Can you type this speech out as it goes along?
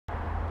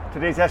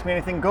Today's Ask Me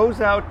Anything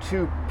goes out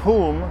to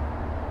Poom,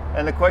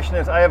 and the question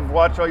is, I have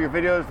watched all your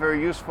videos,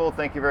 very useful,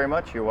 thank you very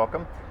much, you're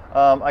welcome.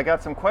 I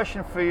got some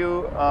question for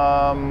you.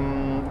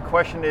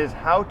 Question is,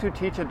 how to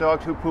teach a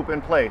dog to poop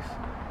in place?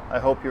 I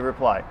hope you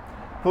reply.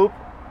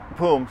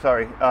 Poom,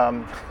 sorry.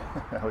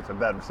 That was a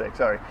bad mistake,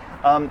 sorry.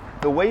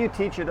 The way you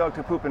teach your dog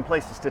to poop in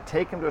place is to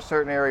take them to a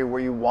certain area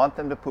where you want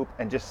them to poop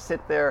and just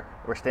sit there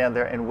or stand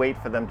there and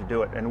wait for them to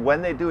do it. And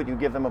when they do it, you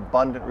give them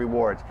abundant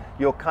rewards.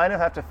 You'll kind of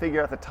have to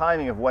figure out the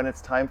timing of when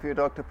it's time for your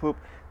dog to poop,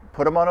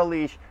 put them on a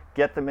leash,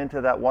 get them into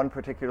that one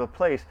particular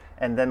place,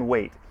 and then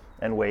wait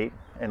and wait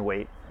and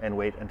wait and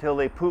wait until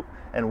they poop.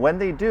 And when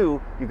they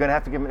do, you're going to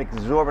have to give them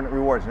exorbitant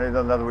rewards. In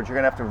other words, you're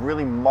going to have to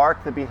really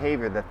mark the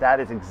behavior that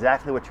is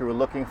exactly what you were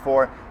looking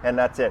for, and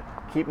that's it.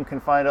 Keep them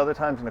confined other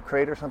times in a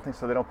crate or something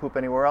so they don't poop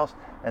anywhere else,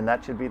 and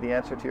that should be the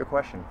answer to your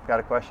question. Got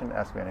a question?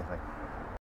 Ask me anything.